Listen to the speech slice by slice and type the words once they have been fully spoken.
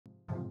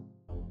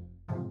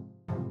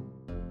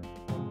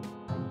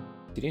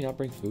Did he not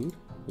bring food?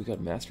 We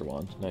got Master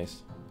Wand.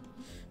 Nice.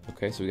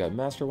 Okay, so we got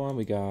Master Wand.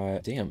 We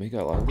got... Damn, we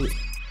got a lot of loot.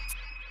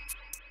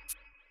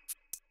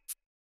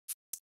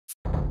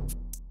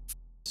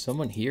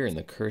 Someone here in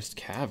the Cursed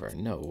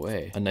Cavern. No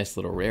way. A nice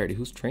little rarity.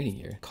 Who's training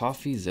here?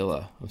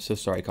 CoffeeZilla. I'm so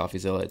sorry,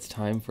 CoffeeZilla. It's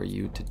time for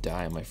you to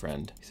die, my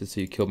friend. He said, so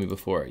you killed me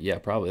before. Yeah,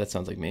 probably. That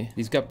sounds like me.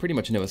 He's got pretty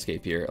much no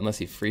escape here, unless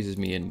he freezes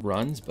me and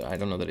runs, but I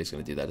don't know that he's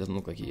going to do that. Doesn't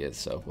look like he is,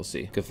 so we'll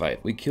see. Good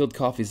fight. We killed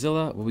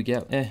CoffeeZilla. What we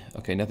get?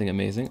 Okay, nothing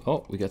amazing.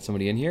 Oh, we got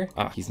somebody in here.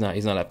 Ah, he's not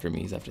after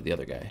me. He's after the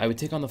other guy. I would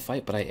take on the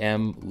fight, but I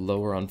am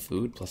lower on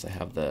food, plus I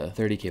have the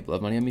 30k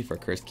blood money on me for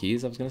cursed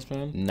keys I was going to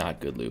spend on. Not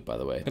good loot, by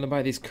the way. I'm going to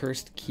buy these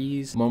cursed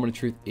keys. Moment of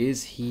truth.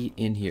 Is he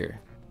in here?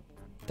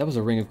 That was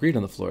a ring of greed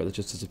on the floor that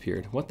just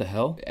disappeared. What the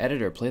hell?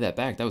 Editor, play that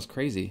back. That was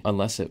crazy.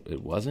 Unless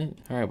it wasn't.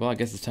 All right, well, I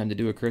guess it's time to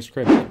do a cursed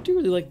crypt. I do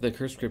really like the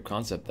cursed crypt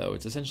concept, though.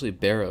 It's essentially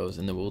barrows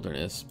in the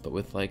wilderness, but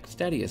with like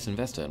Stadius and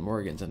Vesta and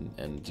Morgans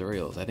and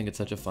Zuriels. I think it's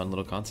such a fun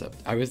little concept.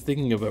 I was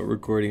thinking about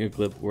recording a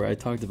clip where I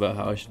talked about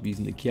how I should be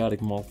using the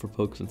chaotic maul for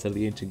pokes instead of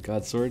the ancient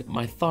god sword.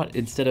 My thought,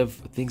 instead of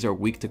things are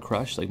weak to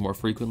crush, like more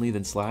frequently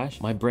than slash,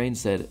 my brain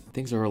said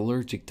things are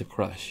allergic to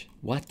crush.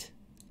 What?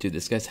 Dude,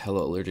 this guy's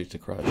hella allergic to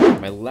crush.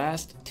 My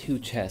last two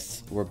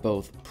chests were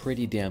both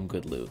pretty damn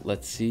good loot.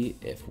 Let's see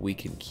if we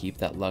can keep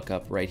that luck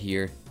up right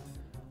here.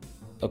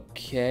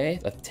 Okay,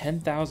 a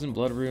 10,000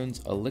 blood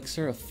runes,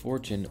 elixir of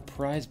fortune,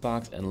 prize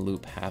box, and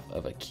loop half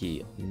of a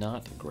key.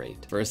 Not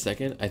great. For a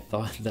second, I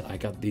thought that I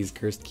got these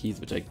cursed keys,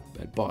 which I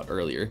bought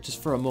earlier.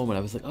 Just for a moment,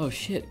 I was like, oh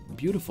shit,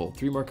 beautiful.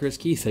 3 more cursed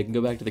keys, I can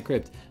go back to the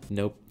crypt.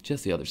 Nope,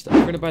 just the other stuff.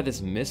 We're gonna buy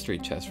this mystery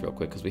chest real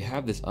quick because we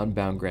have this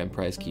unbound grand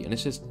prize key, and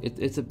it's just,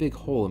 it's a big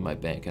hole in my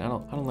bank, and I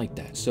don't like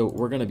that. So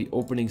we're gonna be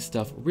opening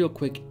stuff real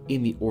quick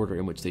in the order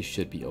in which they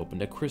should be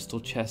opened. A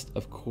crystal chest,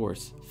 of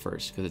course,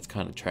 first, because it's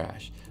kind of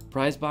trash.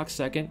 Prize box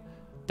second.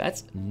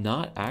 That's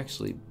not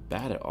actually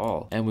bad at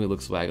all. And we look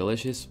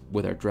swagalicious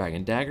with our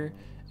dragon dagger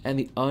and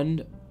the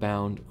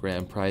unbound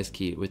grand prize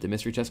key. With the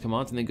mystery chest come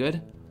on, something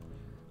good?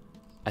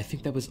 I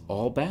think that was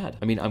all bad.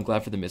 I mean, I'm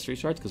glad for the mystery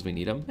shards because we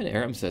need them. And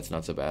Aram set's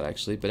not so bad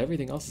actually, but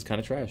everything else is kind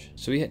of trash.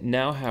 So we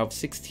now have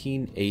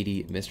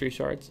 1680 mystery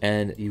shards,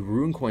 and the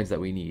rune coins that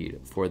we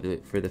need for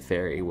the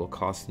fairy will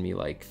cost me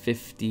like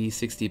 50,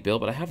 60 bill,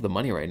 but I have the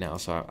money right now,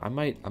 so I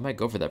might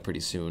go for that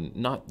pretty soon.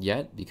 Not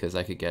yet, because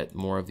I could get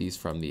more of these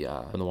from the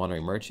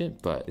wandering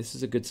merchant, but this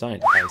is a good sign.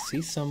 I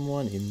see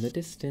someone in the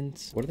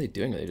distance. What are they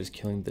doing? Are they just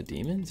killing the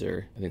demons,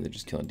 or I think they're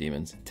just killing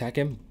demons? Attack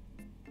him,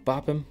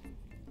 bop him.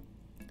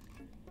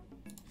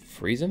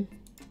 Freeze him?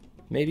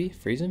 Maybe?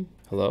 Freeze him?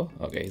 Hello?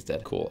 Okay, he's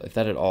dead. Cool. If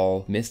that had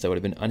all missed, I would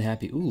have been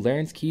unhappy. Ooh,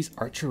 Laren's keys,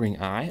 archering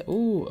eye.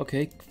 Ooh,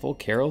 okay. Full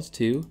Carol's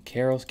too.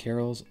 Carol's,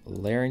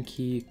 Laren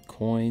key,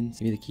 coins.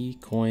 Give me the key,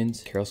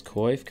 coins. Carol's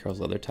coif,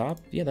 Carol's leather top.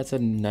 Yeah, that's a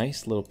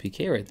nice little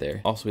PK right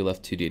there. Also, we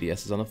left 2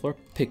 DDSs on the floor.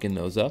 Picking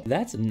those up.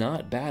 That's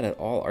not bad at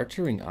all.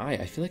 Archering eye.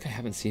 I feel like I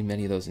haven't seen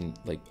many of those in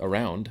like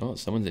around. Oh,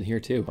 someone's in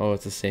here too. Oh,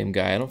 it's the same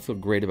guy. I don't feel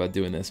great about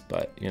doing this,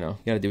 but you know,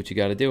 you gotta do what you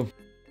gotta do.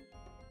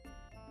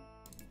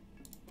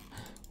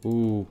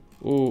 Ooh,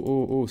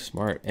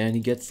 smart. And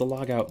he gets the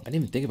log out. I didn't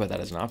even think about that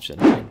as an option.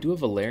 I do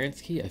have a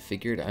Laren's key. I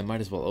figured I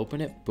might as well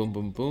open it. Boom,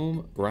 boom,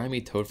 boom. Grimy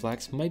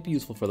Toadflax might be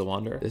useful for the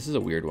Wanderer. This is a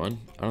weird one.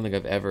 I don't think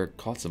I've ever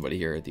caught somebody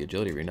here at the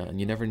agility arena, and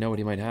you never know what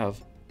he might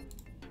have.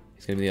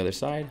 He's gonna be the other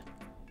side.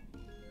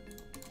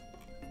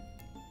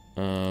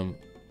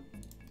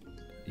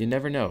 You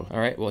never know. All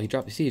right, well, he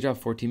dropped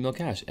 14 mil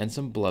cash and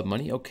some blood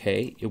money.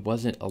 Okay, it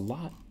wasn't a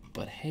lot,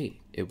 but hey,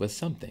 it was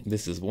something.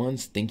 This is one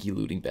stinky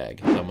looting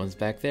bag. Someone's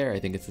back there. I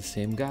think it's the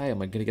same guy.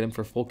 Am I gonna get him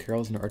for full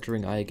Carol's and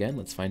archering eye again?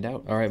 Let's find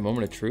out. All right,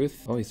 moment of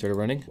truth. Oh, he started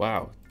running.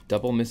 Wow,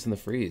 double miss in the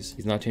freeze.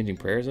 He's not changing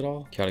prayers at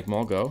all. Chaotic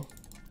Maul, go.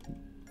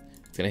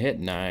 It's gonna hit.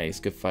 Nice,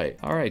 good fight.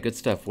 All right, good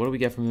stuff. What do we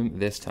get from him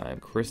this time?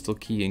 Crystal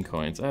key and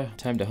coins.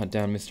 Time to hunt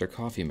down Mr.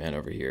 Coffee Man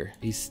over here.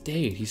 He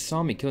stayed. He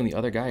saw me killing the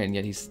other guy, and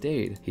yet he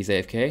stayed. He's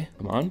AFK.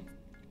 Come on.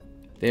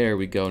 There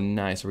we go,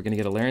 nice. We're gonna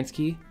get a Laren's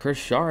key. Curse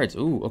shards,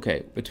 ooh,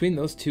 okay. Between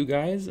those two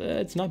guys,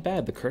 it's not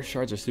bad. The curse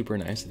shards are super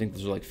nice. I think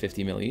those are like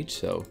 50 mil each,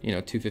 so, you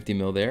know, 250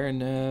 mil there,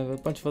 and a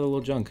bunch of other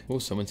little junk. Oh,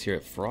 someone's here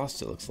at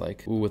Frost, it looks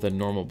like. Ooh, with a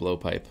normal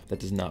blowpipe. That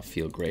does not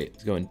feel great.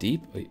 He's going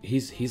deep.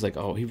 He's like,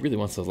 oh, he really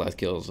wants those last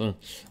kills. I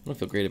don't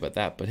feel great about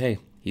that, but hey,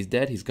 he's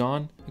dead, he's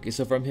gone. Okay,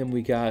 so from him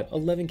we got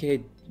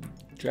 11k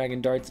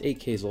dragon darts,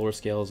 8k Zolar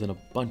scales, and a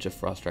bunch of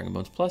frost dragon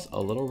bones, plus a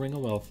little ring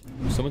of wealth.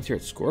 Someone's here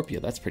at Scorpio.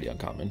 That's pretty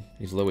uncommon.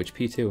 He's low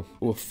HP too.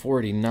 Ooh, a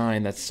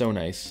 49. That's so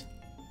nice.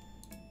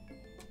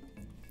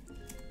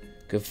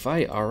 Good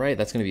fight. All right,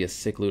 that's gonna be a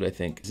sick loot, I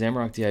think.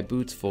 Zamorak DI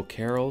boots, full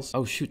Carols.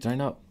 Oh shoot, did I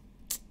not?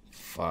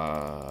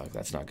 Fuck,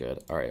 that's not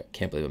good. All right,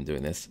 can't believe I'm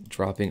doing this.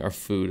 Dropping our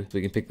food so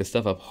we can pick this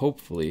stuff up.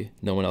 Hopefully,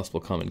 no one else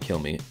will come and kill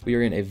me. We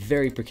are in a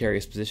very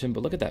precarious position,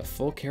 but look at that.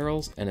 Full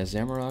Carols and a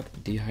Zamorak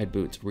D'hide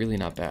boots. Really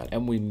not bad.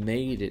 And we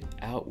made it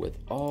out with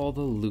all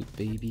the loot,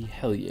 baby.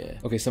 Hell yeah.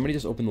 Okay, somebody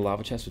just opened the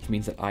lava chest, which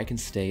means that I can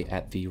stay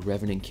at the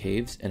Revenant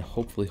Caves and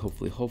hopefully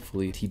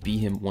TB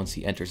him once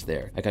he enters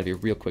there. I gotta be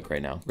real quick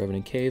right now.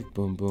 Revenant Cave,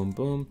 boom, boom,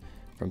 boom.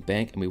 From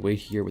bank, and we wait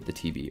here with the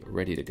TB,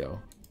 ready to go.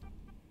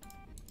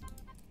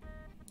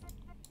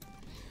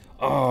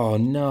 Oh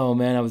no,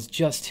 man, I was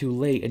just too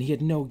late, and he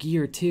had no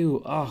gear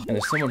too. Oh, and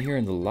there's someone here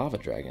in the lava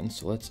dragon,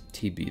 so let's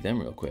TB them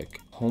real quick.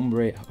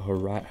 Hombre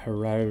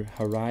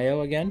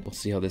Harayo again. We'll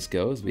see how this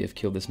goes. We have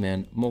killed this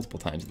man multiple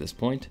times at this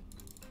point.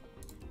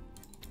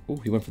 Oh,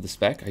 he went for the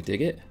spec. I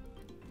dig it.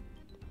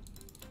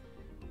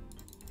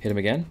 Hit him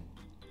again.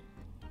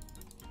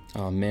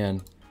 Oh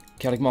man,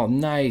 chaotic maul,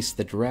 nice.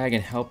 The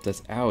dragon helped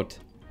us out.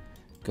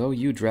 Go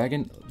you,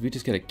 dragon. We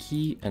just get a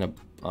key and a.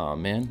 Oh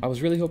man, I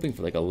was really hoping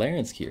for like a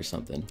Laren's key or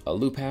something. A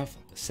loop half,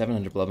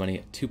 700 blood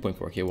money,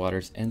 2.4k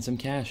waters, and some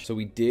cash. So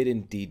we did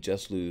indeed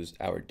just lose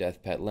our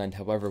death pet lend.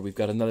 However, we've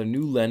got another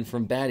new lend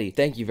from Batty.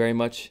 Thank you very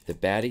much, the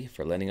Batty,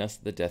 for lending us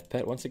the death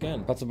pet once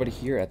again. Got somebody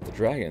here at the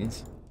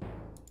dragons.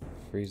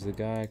 Freeze the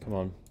guy, come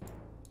on.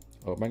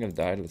 Oh, am I gonna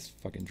die to this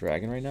fucking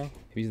dragon right now? Him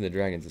using the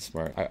dragons is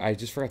smart. I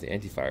just forgot the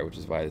anti-fire, which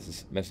is why this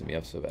is messing me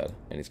up so bad.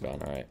 And he's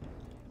gone, alright.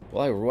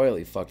 Well, I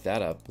royally fucked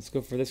that up. Let's go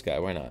for this guy,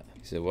 why not?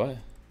 He said, what?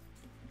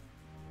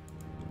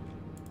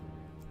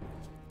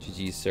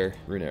 GG's, sir.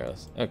 Rune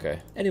arrows. Okay.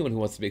 Anyone who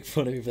wants to make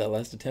fun of me for that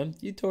last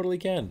attempt, you totally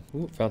can.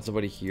 Ooh, found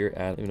somebody here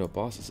at... I don't even know what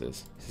boss this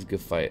is. This is a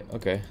good fight.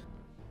 Okay.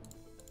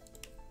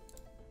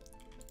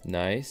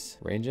 Nice.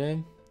 Range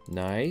him.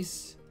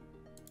 Nice.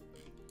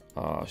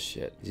 Oh,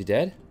 shit. Is he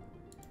dead?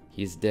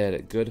 He's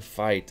dead. Good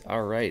fight.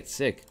 Alright,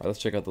 sick. Alright, let's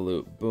check out the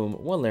loot.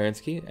 Boom. 1 Laren's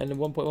key and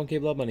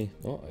 1.1k blood money.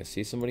 Oh, I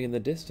see somebody in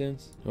the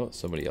distance. Oh,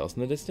 somebody else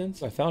in the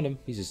distance? I found him.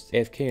 He's just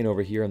AFKing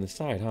over here on the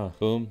side, huh?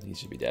 Boom. He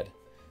should be dead.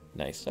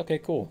 Nice. Okay,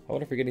 cool. I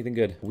wonder if we get anything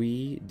good.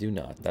 We do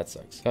not. That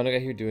sucks. Found a guy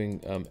here doing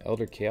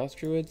Elder Chaos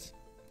Druids.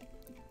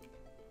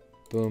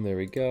 Boom, there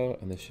we go.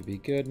 And this should be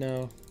good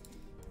now.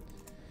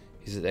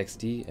 He's at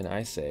XD, and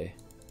I say,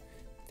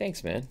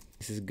 thanks, man.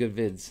 This is good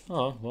vids.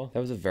 Oh, well,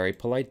 that was a very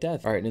polite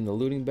death. All right, and in the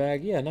looting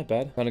bag, yeah, not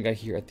bad. Found a guy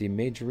here at the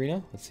Mage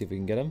Arena. Let's see if we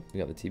can get him. We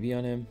got the TB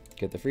on him.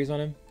 Get the freeze on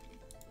him.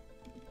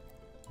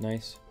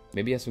 Nice.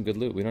 Maybe he has some good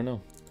loot. We don't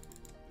know.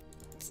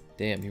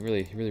 Damn, he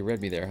really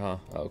read me there, huh?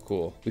 Oh,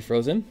 cool. We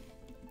froze him.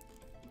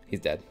 He's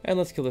dead. And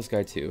let's kill this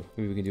guy too.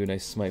 Maybe we can do a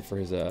nice smite for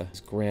his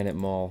granite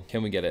maul.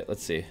 Can we get it?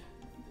 Let's see.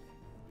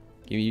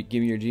 Give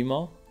me your G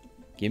maul.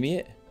 Give me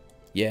it.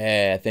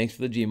 Yeah, thanks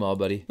for the G maul,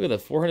 buddy. Look at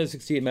that,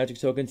 468 magic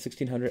tokens,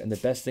 1600, and the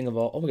best thing of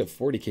all, oh, we got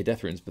 40k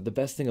death runes, but the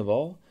best thing of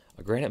all,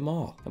 a granite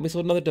maul. And we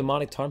sold another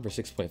demonic taunt for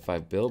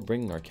 6.5 bill,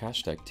 bringing our cash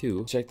stack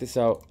too. Check this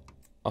out,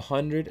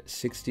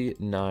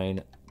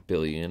 169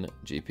 billion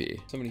GP.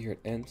 Somebody here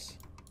at Ents.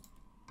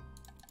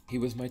 He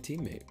was my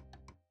teammate.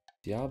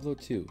 Diablo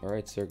 2.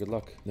 Alright, sir, good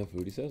luck. No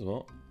food, he says.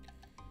 Well.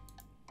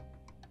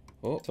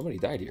 Oh, somebody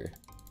died here.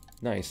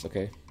 Nice,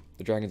 okay.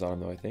 The dragon's on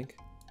him, though, I think.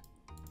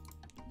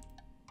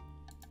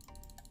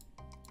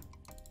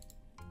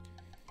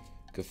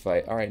 Good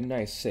fight. Alright,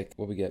 nice, sick.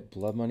 What we get?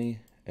 Blood money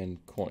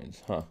and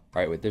coins, huh?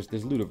 Alright, wait,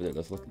 there's loot over there.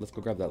 Let's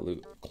go grab that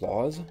loot.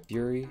 Claws,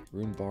 Fury,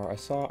 Rune Bar. I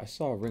saw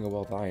a Ring of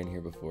Wealth Eye in here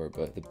before,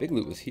 but the big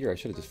loot was here. I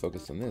should have just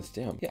focused on this.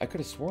 Damn. Yeah, I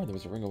could have sworn there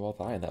was a Ring of Wealth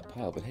Eye in that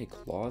pile, but hey,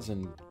 claws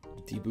and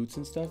D-boots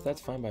and stuff, that's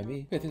fine by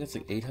me. I think that's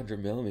like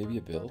 800 mil, maybe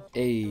a bill.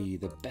 Hey,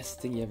 the best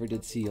thing you ever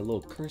did see, a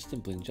little cursed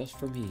impling just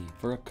for me,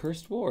 for a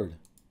cursed ward.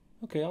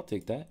 Okay, I'll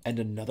take that. And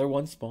another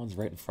one spawns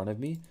right in front of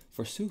me.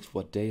 Forsooth,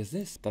 what day is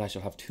this? That I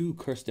shall have 2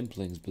 cursed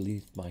implings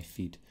beneath my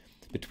feet,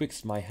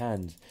 betwixt my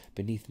hands,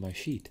 beneath my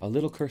sheet. A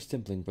little cursed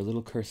impling for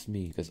little cursed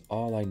me, because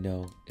all I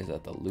know is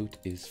that the loot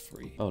is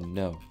free. Oh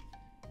no.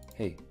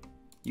 Hey,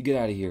 you get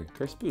out of here.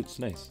 Cursed boots,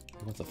 nice.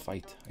 He wants a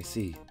fight, I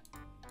see.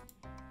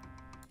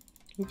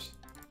 Oops.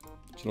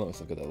 Shouldn't let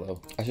myself get that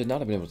low. I should not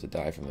have been able to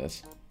die from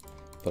this,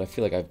 but I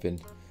feel like I've been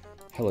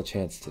hella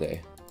chance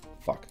today.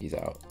 Fuck, he's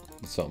out.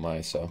 So am I,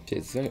 so. Shit,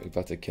 is he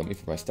about to kill me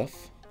for my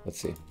stuff? Let's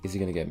see. Is he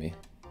gonna get me?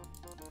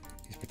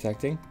 He's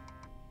protecting.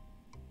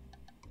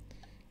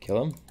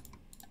 Kill him.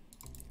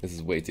 This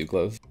is way too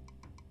close.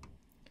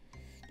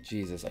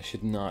 Jesus, I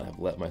should not have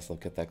let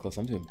myself get that close.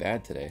 I'm doing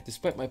bad today.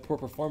 Despite my poor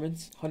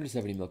performance,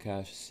 170 mil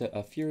cash,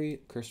 Fury,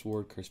 Cursed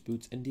Ward, Cursed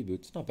Boots, and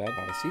D-Boots. Not bad.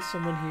 I see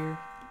someone here.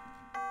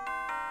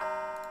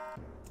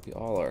 We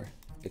all are.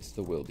 It's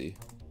the Wildy.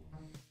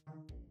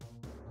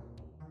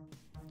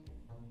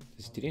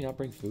 Did he not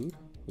bring food?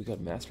 We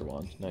got Master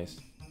Wand. Nice.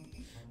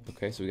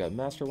 Okay, so we got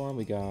Master Wand.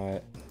 We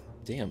got...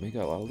 Damn, we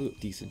got a lot of loot.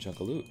 Decent chunk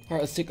of loot.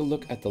 Alright, let's take a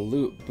look at the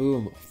loot.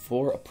 Boom.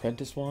 4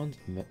 Apprentice Wands,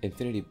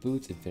 Infinity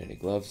Boots, Infinity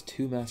Gloves,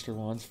 2 Master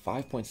Wands,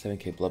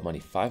 5.7k blood money,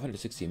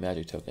 560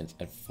 magic tokens,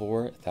 and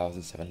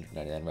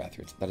 4,799 wrath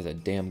runes. That is a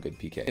damn good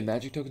PK. And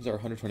magic tokens are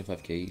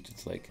 125k each.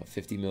 It's like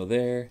 50 mil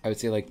there. I would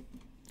say like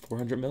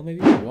 400 mil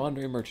maybe?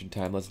 Wandering Merchant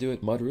time. Let's do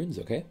it. Mud runes,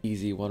 okay?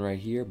 Easy one right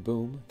here.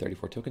 Boom.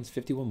 34 tokens.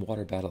 51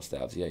 water battle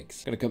staves.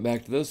 Yikes. Gonna come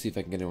back to those, see if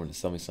I can get anyone to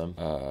sell me some.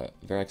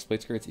 Verax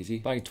plate skirts. Easy.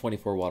 Buying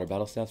 24 water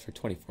battle staves for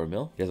 24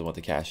 mil. He doesn't want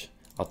the cash.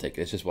 I'll take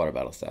it. It's just water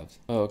battle staves.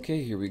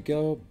 Okay, here we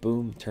go.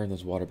 Boom. Turn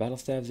those water battle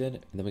staves in.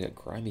 And then we got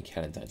grimy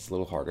cannon tines. It's a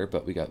little harder,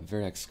 but we got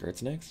Verax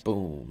skirts next.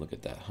 Boom. Look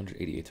at that.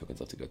 188 tokens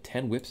left to go.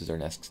 10 whips is our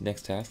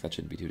next task. That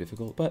shouldn't be too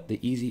difficult. But the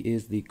easy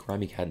is the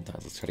grimy cannon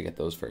tines. Let's try to get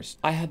those first.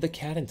 I had the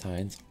cannon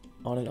tines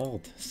on an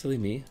alt. Silly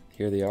me.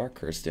 Here they are,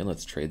 cursed in.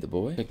 Let's trade the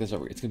boy. Check this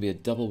over. It's gonna be a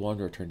double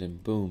wanderer turned in.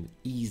 Boom.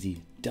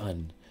 Easy.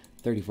 Done.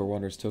 34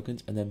 wanderers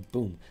tokens, and then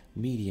boom.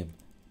 Medium.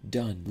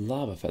 Done.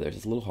 Lava feathers.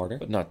 It's a little harder,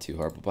 but not too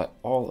hard. We'll buy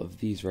all of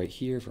these right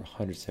here for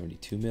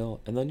 172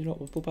 mil. And then, you know,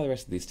 we'll buy the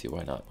rest of these too.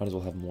 Why not? Might as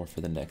well have more for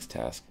the next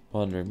task.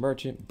 Wandering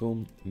merchant.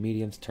 Boom.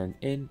 Mediums turned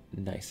in.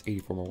 Nice.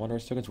 84 more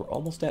wanderers tokens. We're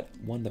almost at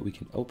one that we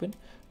can open.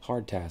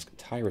 Hard task.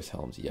 Tyrus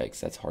helms. Yikes.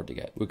 That's hard to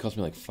get. It would cost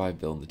me like 5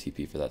 bill in the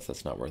TP for that, so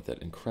that's not worth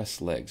it. And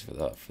crest legs for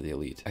the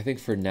elite. I think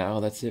for now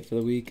that's it for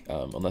the week.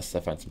 Unless I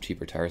find some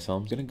cheaper Tyrus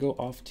helms. I'm gonna go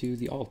off to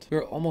the alt.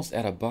 We're almost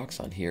at a box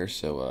on here,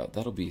 so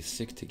that'll be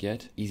sick to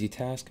get. Easy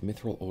task.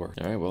 Mithril ore.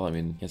 All right. Well, I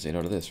mean, can't say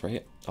no to this,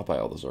 right? I'll buy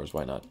all those ores.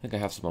 Why not? I think I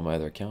have some on my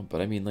other account,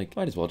 but I mean, like,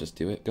 might as well just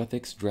do it.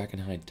 Guthix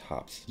Dragonhide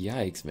tops.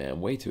 Yikes,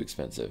 man. Way too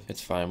expensive.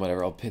 It's fine.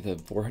 Whatever. I'll pay the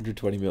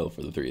 420 mil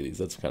for the 3 of these.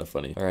 That's kind of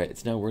funny. All right.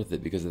 It's now worth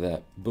it because of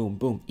that. Boom,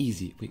 boom.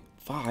 Easy. Wait.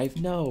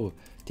 5? No.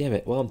 Damn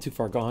it. Well, I'm too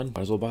far gone.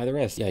 Might as well buy the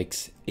rest.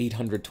 Yikes.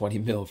 820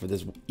 mil for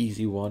this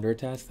easy wanderer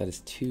task. That is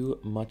too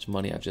much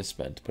money I've just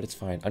spent, but it's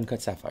fine.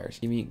 Uncut sapphires.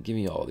 Give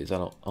me all of these. I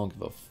don't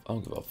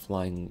give a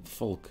flying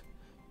folk.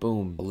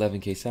 Boom,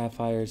 11k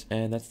sapphires,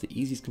 and that's the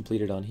easiest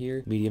completed on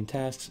here. Medium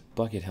tasks,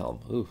 bucket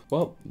helm. Ooh,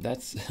 well,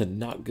 that's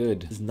not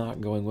good. This is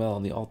not going well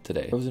on the alt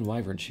today. Frozen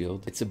wyvern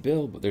shield. It's a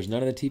bill, but there's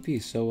none of the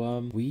TP,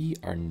 so we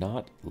are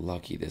not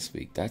lucky this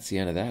week. That's the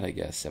end of that, I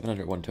guess.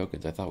 701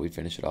 tokens. I thought we'd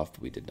finish it off,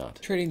 but we did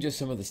not. Trading just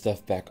some of the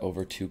stuff back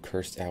over to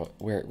Cursed Out,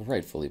 where it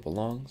rightfully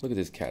belongs. Look at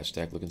this cash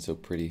stack looking so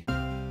pretty.